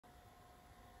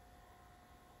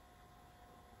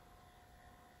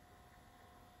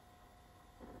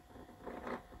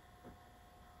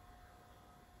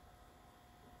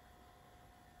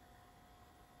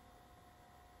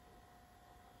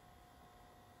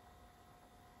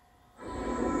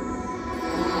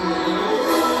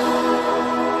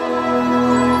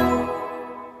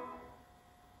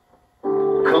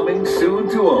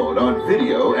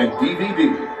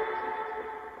DVD.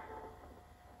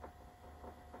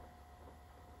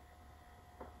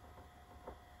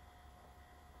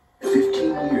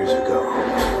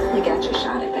 You got your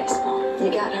shot at baseball.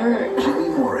 You got hurt. Jimmy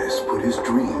Morris put his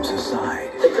dreams aside.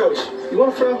 Hey, Coach, you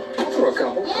want to throw? I'll throw a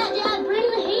couple. Yeah, Dad, bring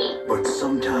the heat. But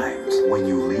sometimes, when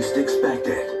you least expect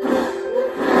it,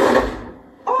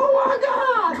 Oh my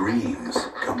God! dreams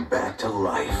come back to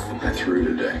life. I threw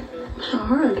today.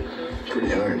 Hard. Pretty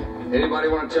hard. Anybody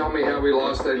want to tell me how we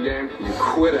lost that game? You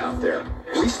quit out there.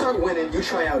 We start winning, you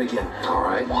try out again. All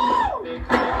right.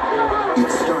 It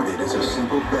started as a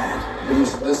simple bet. It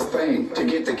was this thing to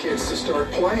get the kids to start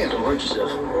playing. Don't hurt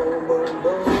yourself.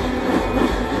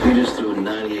 You just threw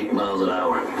 98 miles an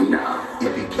hour. No.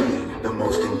 It became the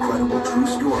most incredible true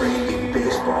story in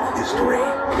baseball history.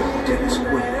 Dennis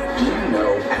Quaid. Do you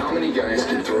know how many guys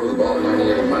can throw the ball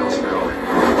 98 miles an hour?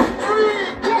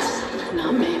 Yes!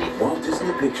 Not many. Walt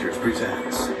Disney Pictures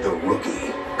presents The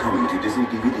Rookie, coming to Disney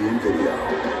DVD and video.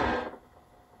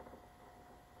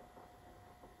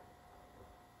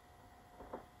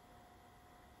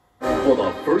 For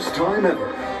the first time ever,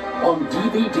 on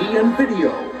DVD and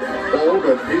video, all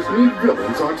the Disney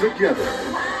villains are together,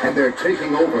 and they're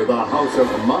taking over the House of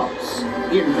Mouse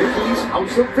in Mickey's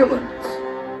House of Villains.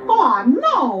 Oh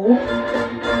no!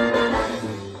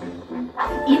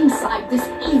 Inside this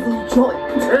evil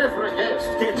joint, Every guest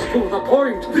gets to the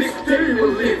point. This day will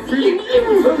live in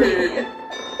infamy.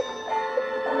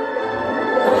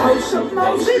 the House of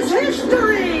Mouse is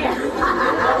history!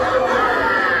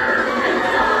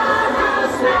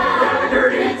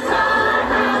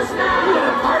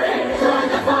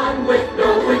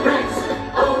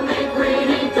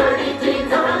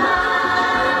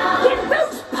 Get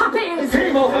those puppies!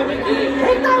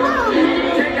 Hit the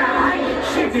road!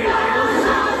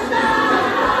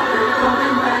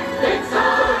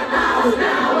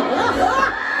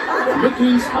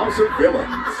 Mickey's House of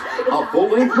Villains, a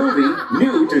full-length movie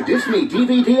new to Disney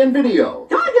DVD and video.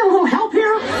 Can I get a little help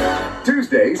here?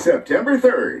 Tuesday, September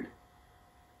 3rd.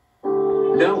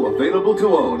 Now available to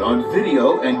own on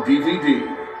video and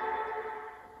DVD.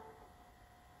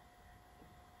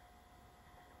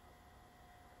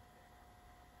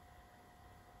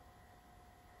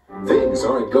 Things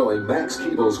aren't going Max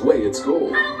Keeble's way at school.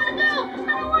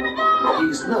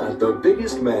 He's not the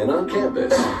biggest man on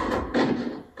campus.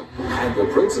 And the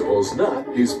principal's not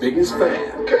his biggest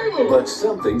fan. But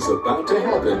something's about to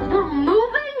happen We're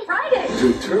moving Friday.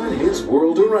 to turn his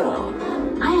world around.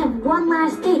 I have one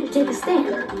last day to take a stand.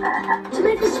 To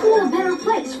make the school a better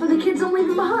place for the kids I'm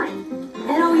leaving behind.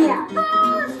 And oh yeah.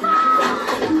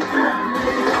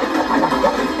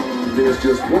 There's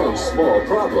just one small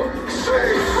problem.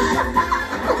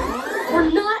 We're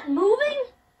not moving?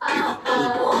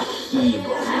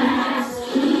 Keeble.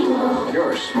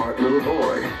 You're a smart little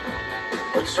boy.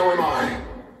 But so am I.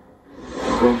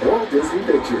 From Walt Disney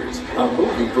Pictures, a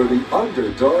movie for the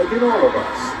underdog in all of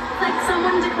us. Like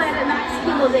someone declared at Max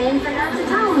Keeble Day and forgot to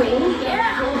tell me.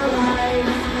 Yeah.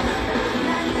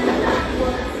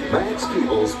 Max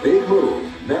Keeble's Big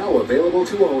Move, now available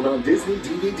to own on Disney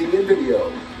DVD and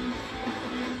video.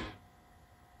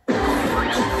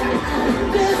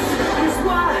 This is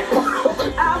what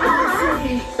I want to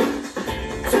see.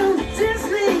 Toon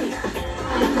Disney!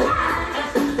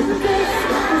 This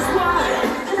is what I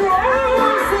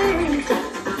want to see.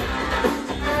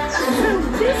 Toon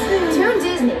Disney! Toon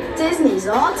Disney, Disney's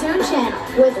all-toon channel,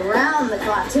 with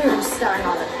round-the-clock tunes starring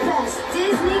all the best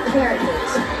Disney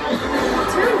characters.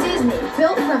 Toon Disney,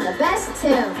 built from the best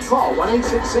tunes. Call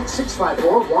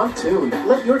 1-866-654-WANT-TOON.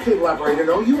 Let your cable operator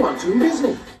know you want Toon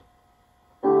Disney.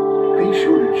 Be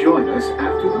sure to join us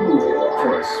after the movie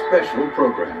for a special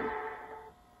program.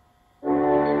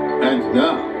 And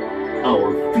now,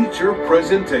 our feature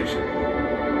presentation.